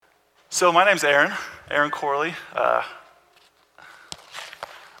So my name's Aaron Corley.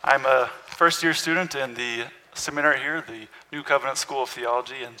 I'm a first-year student in the seminary here, the New Covenant School of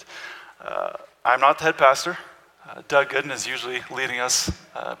Theology, and I'm not the head pastor. Doug Gooden is usually leading us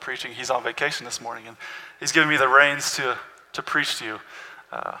preaching. He's on vacation this morning, and he's given me the reins to preach to you.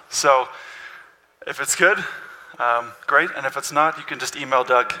 So if it's good, great, and if it's not, you can just email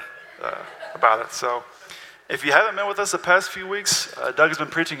Doug about it. So if you haven't been with us the past few weeks, Doug has been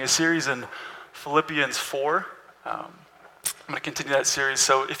preaching a series in Philippians 4. I'm going to continue that series.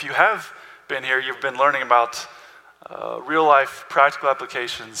 So if you have been here, you've been learning about real-life practical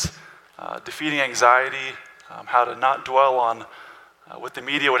applications, defeating anxiety, how to not dwell on what the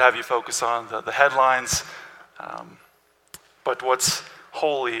media would have you focus on, the headlines, but what's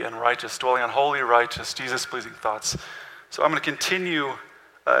holy and righteous, dwelling on holy, righteous, Jesus-pleasing thoughts. So I'm going to continue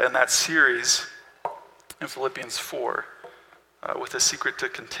in that series in Philippians 4 with a secret to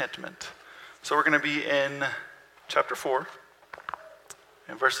contentment. So we're going to be in chapter 4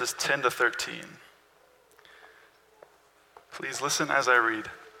 in verses 10 to 13. Please listen as I read.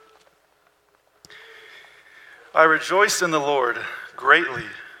 I rejoiced in the Lord greatly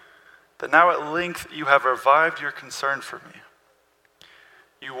that now at length you have revived your concern for me.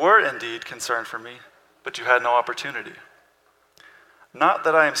 You were indeed concerned for me, but you had no opportunity. Not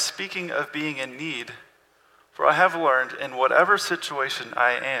that I am speaking of being in need, for I have learned in whatever situation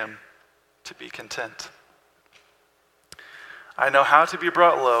I am to be content. I know how to be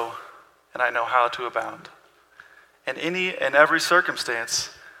brought low, and I know how to abound. In any and every circumstance,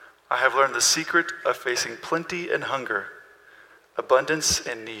 I have learned the secret of facing plenty and hunger, abundance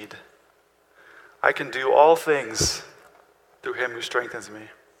and need. I can do all things through him who strengthens me.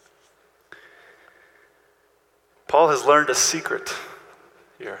 Paul has learned a secret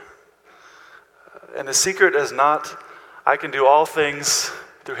here. And the secret is not, I can do all things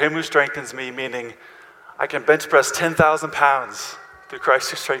through him who strengthens me, meaning I can bench press 10,000 pounds through Christ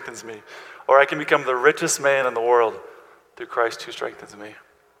who strengthens me. Or I can become the richest man in the world through Christ who strengthens me.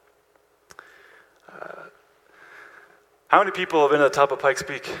 How many people have been at the top of Pikes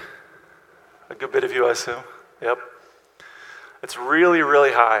Peak? A good bit of you, I assume. Yep. It's really,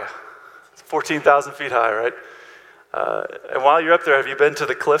 really high. It's 14,000 feet high, right? And while you're up there, have you been to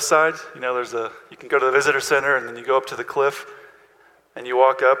the cliff side? You know, you can go to the visitor center and then you go up to the cliff and you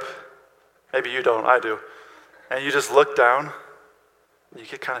walk up. Maybe you don't, I do. And you just look down and you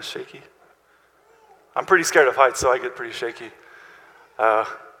get kind of shaky. I'm pretty scared of heights, so I get pretty shaky. But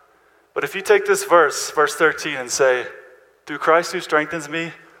if you take this verse 13, and say, through Christ who strengthens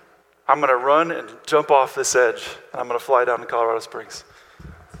me, I'm going to run and jump off this edge, and I'm going to fly down to Colorado Springs.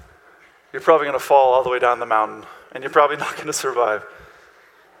 You're probably going to fall all the way down the mountain, and you're probably not going to survive.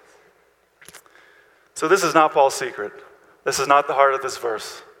 So this is not Paul's secret. This is not the heart of this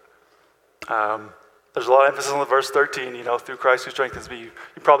verse. There's a lot of emphasis on the verse 13, through Christ who strengthens me. You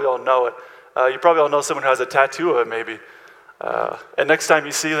probably all know it. You probably all know someone who has a tattoo of it, maybe. And next time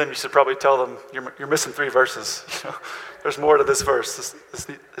you see them, you should probably tell them, you're missing 3 verses. There's more to this verse.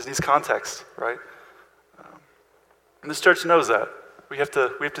 This needs context, right? And this church knows that. We have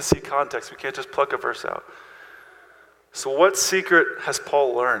to see context. We can't just pluck a verse out. So what secret has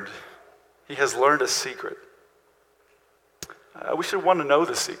Paul learned? He has learned a secret. We should want to know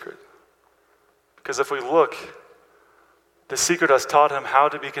the secret. Because if we look, the secret has taught him how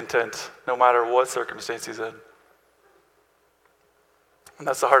to be content no matter what circumstance he's in. And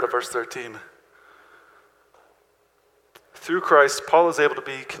that's the heart of verse 13. Through Christ, Paul is able to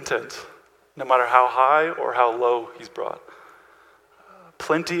be content no matter how high or how low he's brought.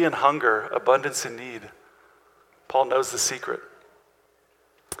 Plenty and hunger, abundance and need. Paul knows the secret.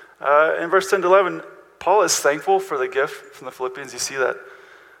 In verse 10 to 11, Paul is thankful for the gift from the Philippians. You see that.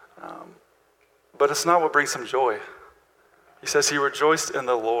 But it's not what brings him joy. He says he rejoiced in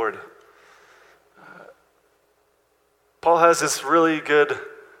the Lord. Paul has this really good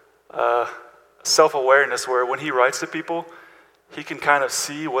self-awareness where when he writes to people, he can kind of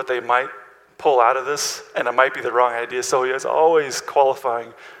see what they might pull out of this, and it might be the wrong idea. So he is always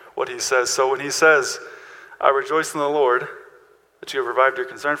qualifying what he says. So when he says, I rejoice in the Lord that you have revived your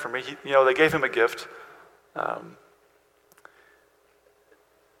concern for me, they gave him a gift.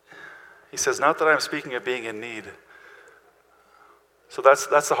 He says, not that I'm speaking of being in need. So that's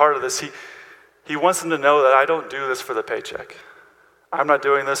the heart of this. He wants them to know that I don't do this for the paycheck. I'm not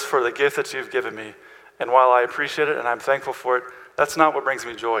doing this for the gift that you've given me. And while I appreciate it and I'm thankful for it, that's not what brings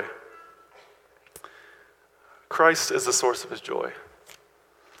me joy. Christ is the source of his joy.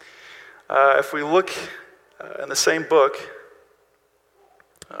 If we look in the same book,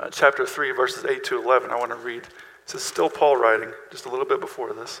 chapter 3, verses 8 to 11, I want to read. This is still Paul writing, just a little bit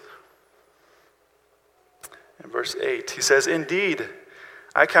before this. In verse 8, he says, "Indeed,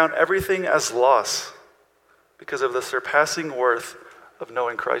 I count everything as loss because of the surpassing worth of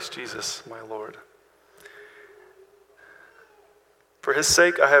knowing Christ Jesus, my Lord. For his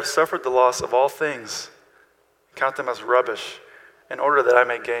sake I have suffered the loss of all things, count them as rubbish, in order that I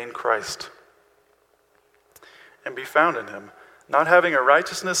may gain Christ and be found in him, not having a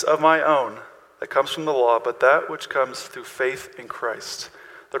righteousness of my own that comes from the law, but that which comes through faith in Christ,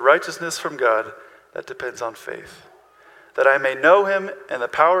 the righteousness from God that depends on faith, that I may know him and the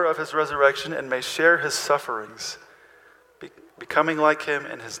power of his resurrection and may share his sufferings, becoming like him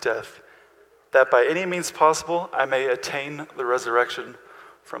in his death, that by any means possible I may attain the resurrection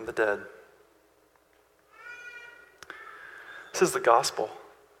from the dead." This is the gospel.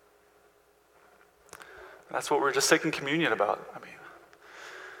 And that's what we're just taking communion about.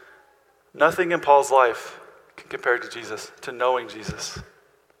 Nothing in Paul's life can compare to Jesus, to knowing Jesus.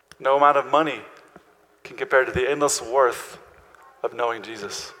 No amount of money can compare to the endless worth of knowing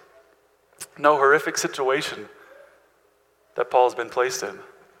Jesus. No horrific situation that Paul's been placed in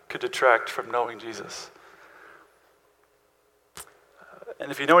could detract from knowing Jesus.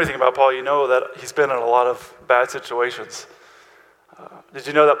 And if you know anything about Paul, you know that he's been in a lot of bad situations. Did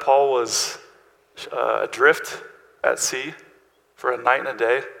you know that Paul was adrift at sea for a night and a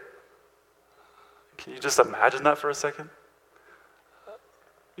day? Can you just imagine that for a second?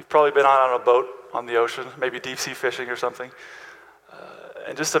 You've probably been on a boat on the ocean, maybe deep sea fishing or something.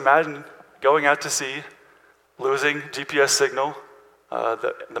 And just imagine going out to sea, losing GPS signal,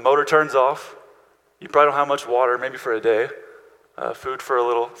 the motor turns off, you probably don't have much water, maybe for a day, food for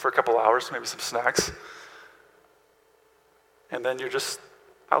a couple hours, maybe some snacks. And then you're just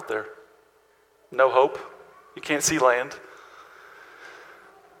out there. No hope. You can't see land.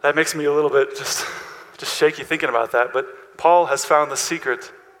 That makes me a little bit just shaky thinking about that. But Paul has found the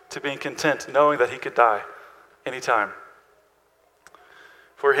secret to being content, knowing that he could die anytime.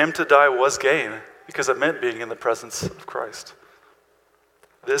 For him to die was gain because it meant being in the presence of Christ.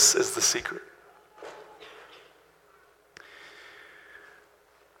 This is the secret.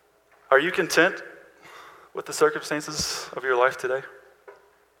 Are you content with the circumstances of your life today?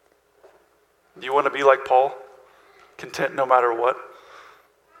 Do you want to be like Paul, content no matter what?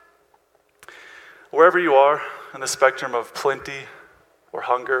 Wherever you are in the spectrum of plenty or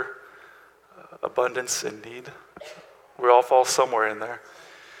hunger, abundance and need, we all fall somewhere in there.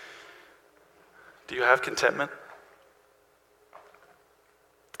 Do you have contentment?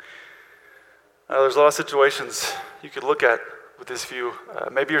 There's a lot of situations you could look at with this view.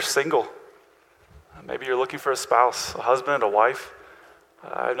 Maybe you're single. Maybe you're looking for a spouse, a husband, a wife.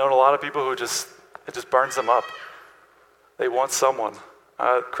 I've known a lot of people who it just burns them up. They want someone.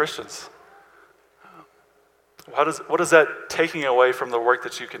 Christians. What is that taking away from the work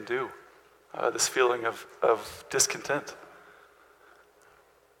that you can do? This feeling of discontent.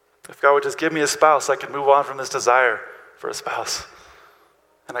 If God would just give me a spouse, I could move on from this desire for a spouse.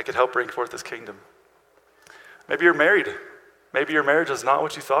 And I could help bring forth his kingdom. Maybe you're married. Maybe your marriage is not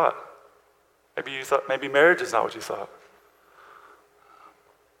what you thought. Maybe marriage is not what you thought.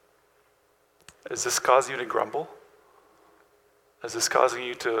 Is this causing you to grumble? Is this causing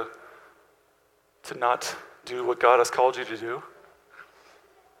you to not do what God has called you to do?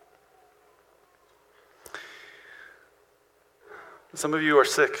 Some of you are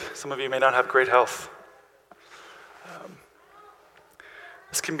sick. Some of you may not have great health.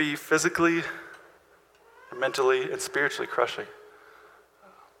 This can be physically, mentally, and spiritually crushing.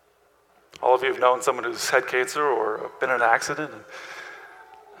 All of you have known someone who's had cancer or been in an accident. And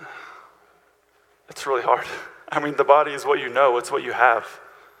it's really hard. The body is what you know. It's what you have.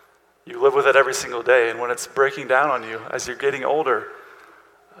 You live with it every single day. And when it's breaking down on you as you're getting older,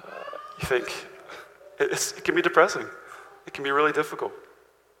 you think it can be depressing. It can be really difficult.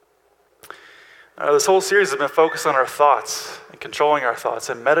 This whole series has been focused on our thoughts and controlling our thoughts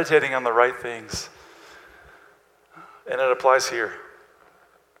and meditating on the right things. And it applies here.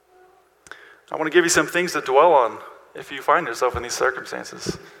 I want to give you some things to dwell on if you find yourself in these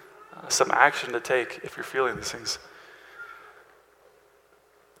circumstances. Some action to take if you're feeling these things.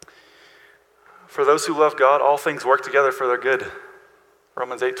 For those who love God, all things work together for their good.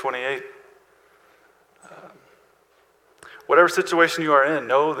 Romans 8:28. Whatever situation you are in,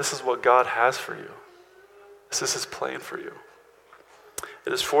 know this is what God has for you. This is his plan for you.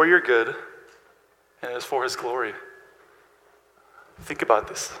 It is for your good, and it is for his glory. Think about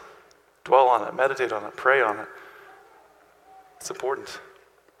this. Dwell on it, meditate on it, pray on it. It's important.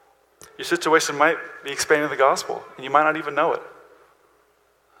 Your situation might be expanding the gospel, and you might not even know it.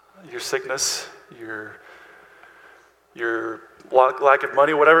 Your sickness, your lack of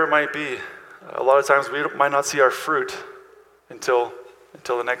money, whatever it might be, A lot of times we might not see our fruit until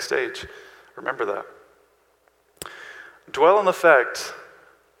the next stage. Remember that. Dwell on the fact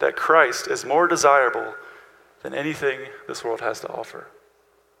that Christ is more desirable than anything this world has to offer.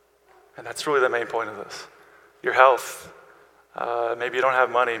 And that's really the main point of this. Your health, maybe you don't have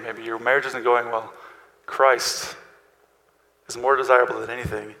money, maybe your marriage isn't going well. Christ is more desirable than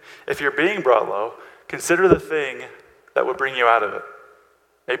anything. If you're being brought low, consider the thing that would bring you out of it.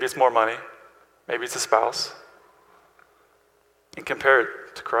 Maybe it's more money, maybe it's a spouse, and compare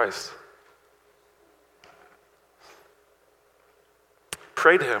it to Christ.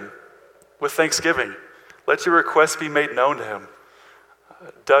 Pray to him with thanksgiving. Let your requests be made known to him.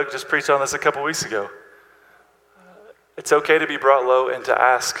 Doug just preached on this a couple weeks ago. It's okay to be brought low and to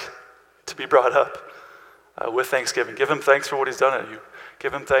ask to be brought up with thanksgiving. Give him thanks for what he's done at you.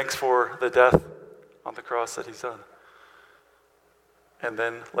 Give him thanks for the death on the cross that he's done. And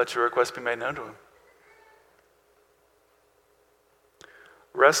then let your request be made known to him.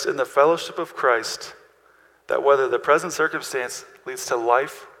 Rest in the fellowship of Christ, that whether the present circumstance leads to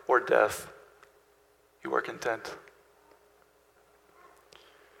life or death, you are content.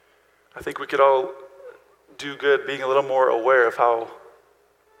 I think we could all do good being a little more aware of how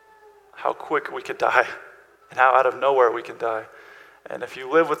quick we could die and how out of nowhere we can die. And if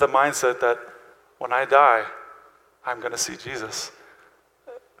you live with the mindset that when I die, I'm going to see Jesus,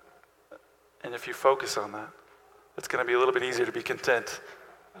 and if you focus on that, it's going to be a little bit easier to be content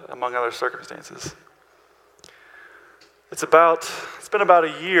among other circumstances. It's been about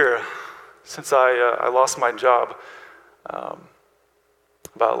a year since I lost my job,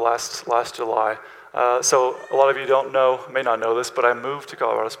 about last July. So a lot of you may not know this, but I moved to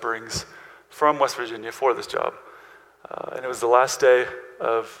Colorado Springs from West Virginia for this job. And it was the last day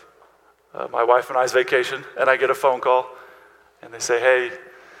of my wife and I's vacation, and I get a phone call, and they say, "Hey,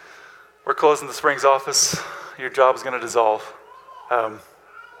 we're closing the Springs office. Your job's going to dissolve."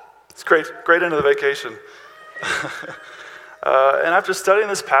 It's great end of the vacation. And after studying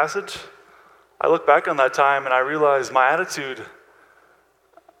this passage, I look back on that time and I realize my attitude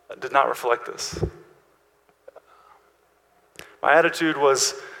did not reflect this. My attitude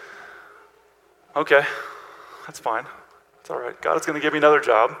was, okay, that's fine. It's all right. God is going to give me another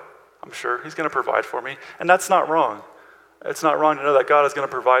job. I'm sure he's going to provide for me. And that's not wrong. It's not wrong to know that God is going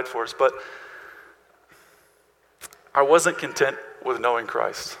to provide for us. But I wasn't content with knowing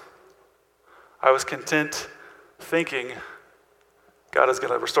Christ. I was content thinking God is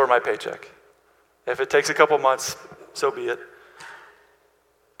going to restore my paycheck. If it takes a couple months, so be it.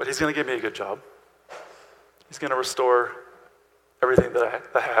 But he's going to give me a good job. He's going to restore everything that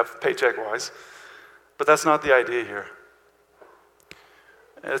I have, paycheck-wise. But that's not the idea here.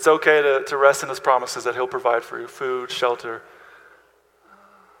 And it's okay to rest in his promises that he'll provide for you food, shelter.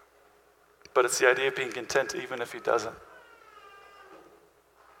 But it's the idea of being content even if he doesn't.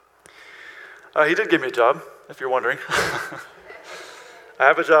 He did give me a job, if you're wondering. I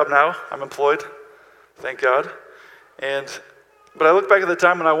have a job now. I'm employed, thank God. But I look back at the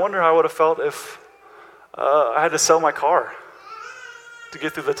time and I wonder how I would have felt if I had to sell my car to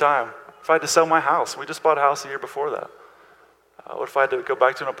get through the time. If I had to sell my house. We just bought a house a year before that. What if I had to go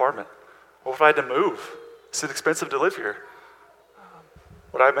back to an apartment? What if I had to move? Is it expensive to live here?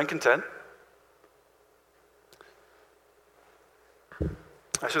 Would I have been content?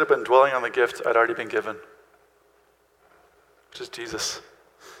 I should have been dwelling on the gift I'd already been given, which is Jesus.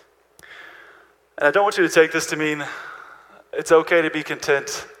 And I don't want you to take this to mean it's okay to be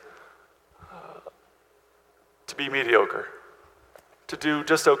content, to be mediocre, to do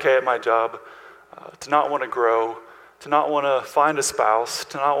just okay at my job, to not want to grow, to not want to find a spouse,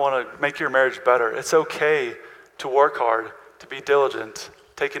 to not want to make your marriage better. It's okay to work hard, to be diligent,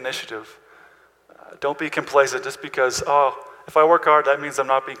 take initiative. Don't be complacent just because, if I work hard, that means I'm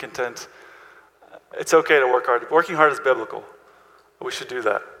not being content. It's okay to work hard. Working hard is biblical. We should do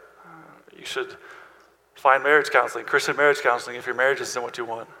that. You should find marriage counseling, Christian marriage counseling, if your marriage isn't what you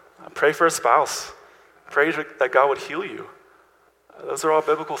want. Pray for a spouse. Pray that God would heal you. Those are all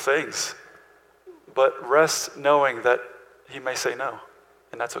biblical things. But rest knowing that he may say no,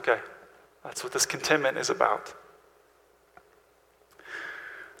 and that's okay. That's what this contentment is about.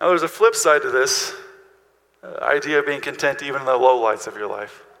 Now there's a flip side to this idea of being content even in the lowlights of your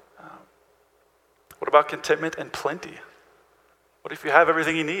life. What about contentment and plenty? What if you have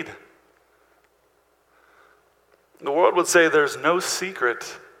everything you need? The world would say there's no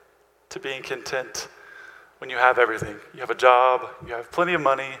secret to being content when you have everything. You have a job, you have plenty of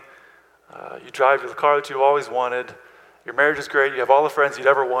money, you drive the car that you always wanted, your marriage is great, you have all the friends you'd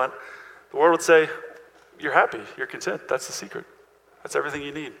ever want. The world would say, you're happy, you're content, that's the secret. That's everything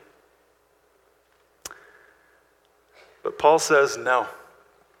you need. But Paul says no.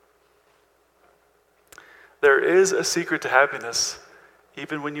 There is a secret to happiness,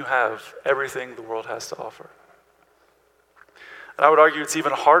 even when you have everything the world has to offer. And I would argue it's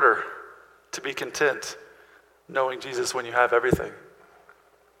even harder to be content knowing Jesus when you have everything.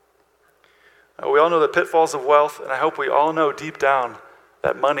 We all know the pitfalls of wealth, and I hope we all know deep down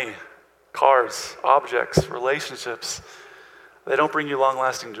that money, cars, objects, relationships, they don't bring you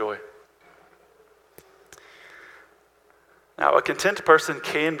long-lasting joy. Now, a content person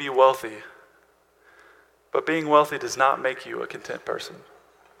can be wealthy, but being wealthy does not make you a content person.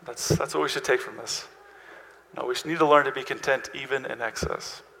 That's what we should take from this. No, we need to learn to be content even in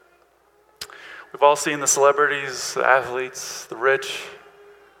excess. We've all seen the celebrities, the athletes, the rich.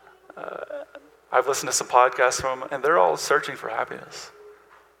 I've listened to some podcasts from them, and they're all searching for happiness.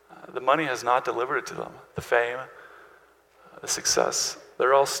 The money has not delivered it to them. The fame, the success,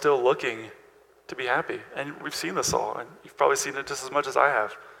 they're all still looking to be happy. And we've seen this all, and you've probably seen it just as much as I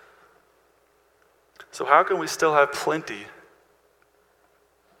have. So how can we still have plenty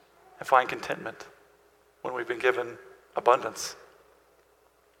and find contentment when we've been given abundance?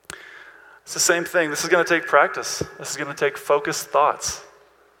 It's the same thing. This is going to take practice. This is going to take focused thoughts.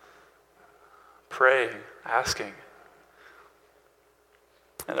 Praying, asking.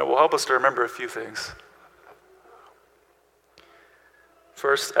 And it will help us to remember a few things.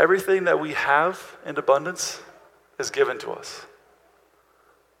 First, everything that we have in abundance is given to us.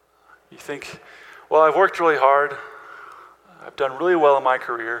 You think, well, I've worked really hard. I've done really well in my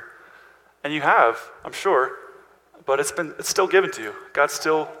career. And you have, I'm sure, but it's still given to you. God's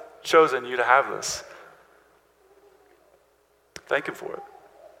still chosen you to have this. Thank him for it.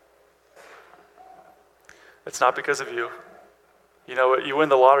 It's not because of you. You know, you win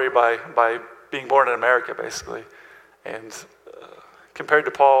the lottery by being born in America, basically. And compared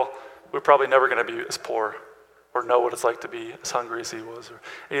to Paul, we're probably never going to be as poor or know what it's like to be as hungry as he was or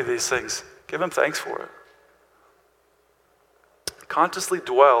any of these things. Give him thanks for it. Consciously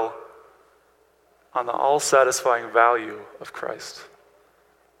dwell on the all-satisfying value of Christ.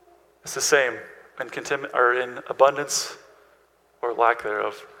 It's the same in contentment or in abundance or lack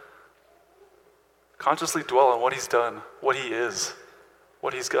thereof. Consciously dwell on what he's done, what he is,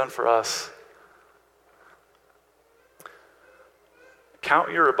 what he's done for us.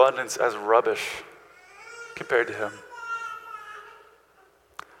 Count your abundance as rubbish compared to him.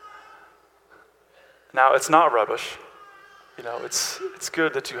 Now, it's not rubbish. You know, it's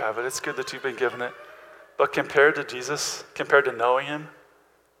good that you have it. It's good that you've been given it. But compared to Jesus, compared to knowing him,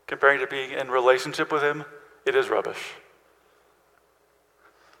 comparing to being in relationship with him, it is rubbish.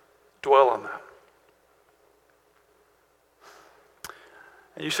 Dwell on that.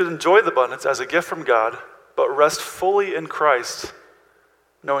 And you should enjoy the abundance as a gift from God, but rest fully in Christ,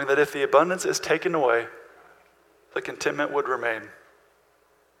 knowing that if the abundance is taken away, the contentment would remain.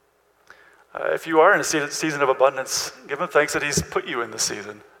 If you are in a season of abundance, give him thanks that he's put you in this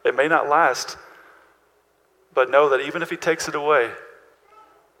season. It may not last, but know that even if he takes it away,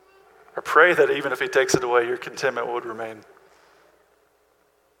 or pray that even if he takes it away, your contentment would remain.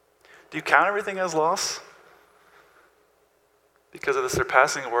 Do you count everything as loss because of the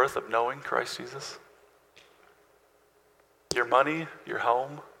surpassing worth of knowing Christ Jesus? Your money, your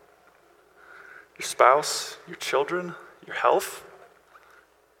home, your spouse, your children, your health?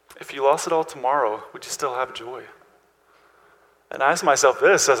 If you lost it all tomorrow, would you still have joy? And I ask myself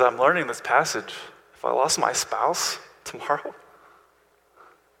this as I'm learning this passage. If I lost my spouse tomorrow?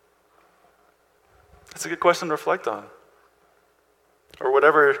 That's a good question to reflect on. Or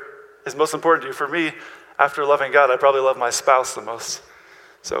whatever is most important to you. For me, after loving God, I probably love my spouse the most.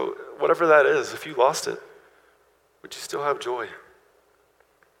 So whatever that is, if you lost it, would you still have joy?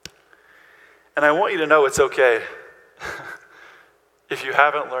 And I want you to know it's okay if you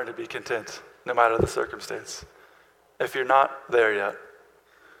haven't learned to be content, no matter the circumstance. If you're not there yet.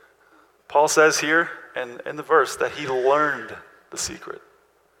 Paul says here in the verse that he learned the secret.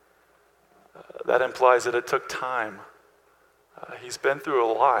 That implies that it took time. He's been through a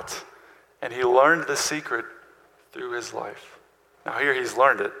lot, and he learned the secret through his life. Now here he's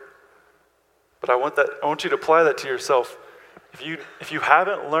learned it, but I want you to apply that to yourself. If you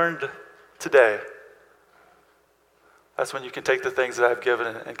haven't learned today, that's when you can take the things that I've given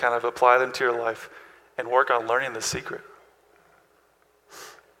and kind of apply them to your life and work on learning the secret.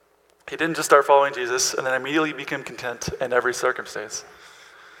 He didn't just start following Jesus and then immediately become content in every circumstance.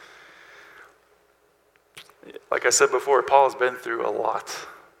 Like I said before, Paul has been through a lot.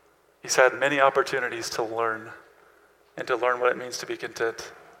 He's had many opportunities to learn and to learn what it means to be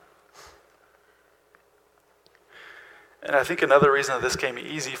content. And I think another reason that this came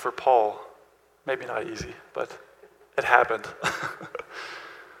easy for Paul, maybe not easy, but it happened.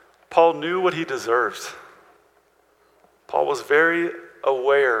 Paul knew what he deserved. Paul was very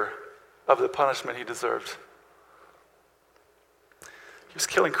aware of the punishment he deserved. He was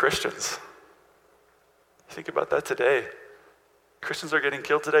killing Christians. Think about that today. Christians are getting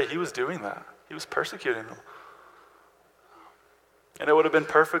killed today. He was doing that. He was persecuting them. And it would have been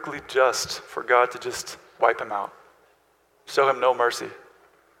perfectly just for God to just wipe him out, show him no mercy.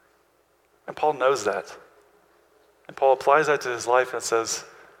 And Paul knows that. And Paul applies that to his life and says,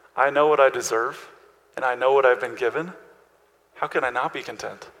 I know what I deserve, and I know what I've been given. How can I not be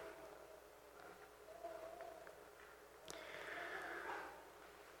content?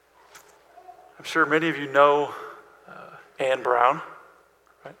 I'm sure many of you know Anne Brown,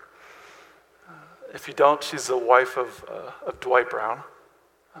 right? If you don't, she's the wife of Dwight Brown.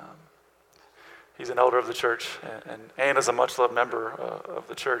 He's an elder of the church, and Anne is a much-loved member of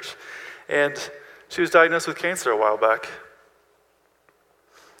the church. And she was diagnosed with cancer a while back.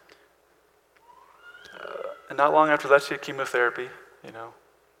 And not long after that, she had chemotherapy,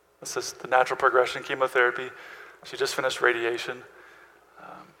 This is the natural progression, chemotherapy. She just finished radiation.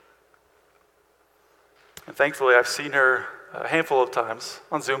 And thankfully, I've seen her a handful of times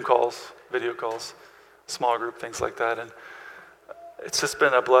on Zoom calls, video calls, small group, things like that. And it's just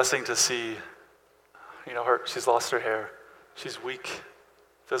been a blessing to see, she's lost her hair. She's weak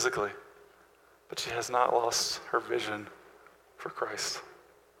physically, but she has not lost her vision for Christ.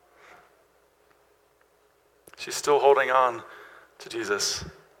 She's still holding on to Jesus.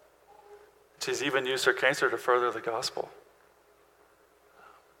 She's even used her cancer to further the gospel.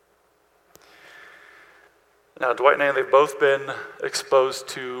 Now, Dwight and Ann, they've both been exposed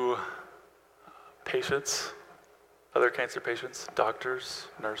to patients, other cancer patients, doctors,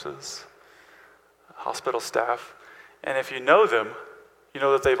 nurses, hospital staff. And if you know them, you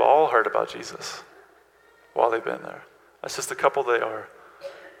know that they've all heard about Jesus while they've been there. That's just the couple they are.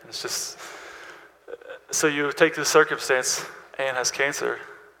 And it's just, so you take this circumstance, Ann has cancer,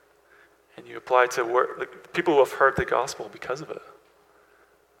 and you apply it to people who have heard the gospel because of it.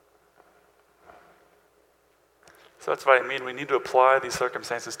 So that's what I mean. We need to apply these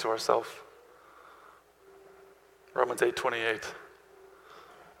circumstances to ourselves. Romans 8:28.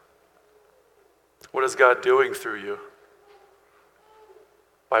 What is God doing through you?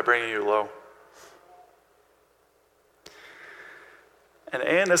 By bringing you low. And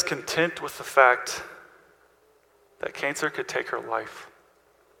Anne is content with the fact that cancer could take her life.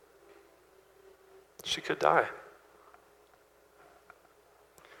 She could die.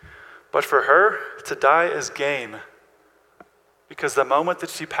 But for her, to die is gain. Because the moment that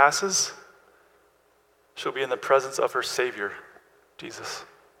she passes, she'll be in the presence of her Savior, Jesus.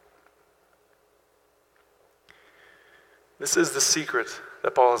 This is the secret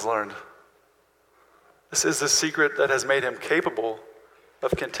that Paul has learned. This is the secret that has made him capable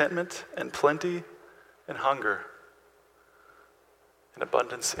of contentment and plenty and hunger and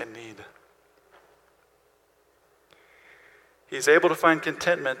abundance and need. He's able to find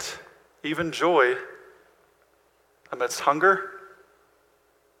contentment, even joy, amidst hunger,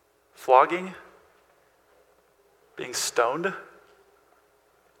 flogging, being stoned,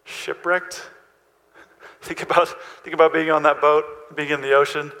 shipwrecked. Think about being on that boat, being in the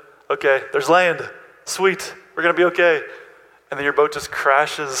ocean. Okay, there's land. Sweet, we're going to be okay. And then your boat just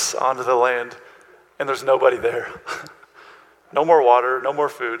crashes onto the land, and there's nobody there. No more water, no more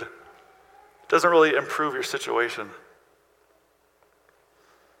food. It doesn't really improve your situation.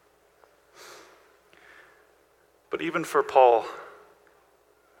 But even for Paul,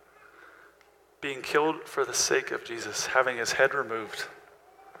 being killed for the sake of Jesus, having his head removed,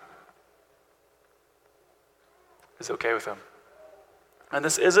 is okay with him. And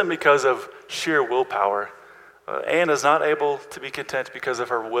this isn't because of sheer willpower. Anne is not able to be content because of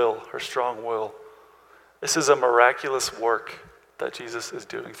her will, her strong will. This is a miraculous work that Jesus is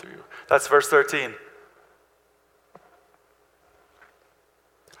doing through you. That's verse 13.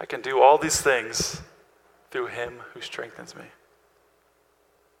 I can do all these things through him who strengthens me.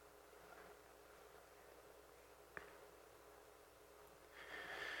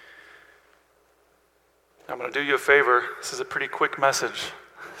 I'm going to do you a favor. This is a pretty quick message.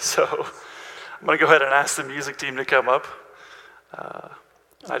 So I'm going to go ahead and ask the music team to come up.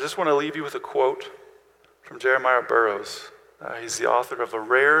 I just want to leave you with a quote from Jeremiah Burroughs. He's the author of A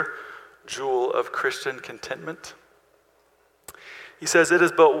Rare Jewel of Christian Contentment. He says, "It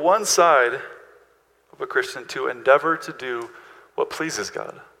is but one side of a Christian to endeavor to do what pleases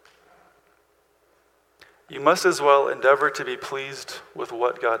God. You must as well endeavor to be pleased with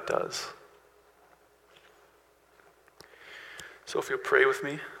what God does." So if you'll pray with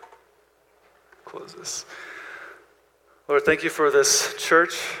me, close this. Lord, thank you for this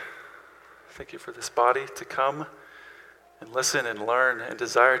church. Thank you for this body to come and listen and learn and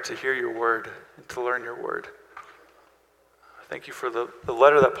desire to hear your word and to learn your word. Thank you for the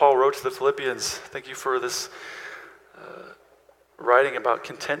letter that Paul wrote to the Philippians. Thank you for this writing about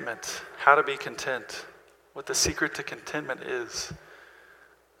contentment, how to be content, what the secret to contentment is.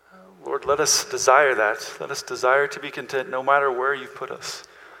 Lord, let us desire that. Let us desire to be content no matter where you've put us.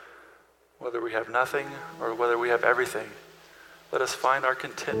 Whether we have nothing or whether we have everything, let us find our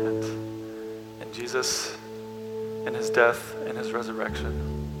contentment in Jesus, in his death, and his resurrection.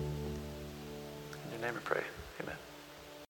 In your name we pray.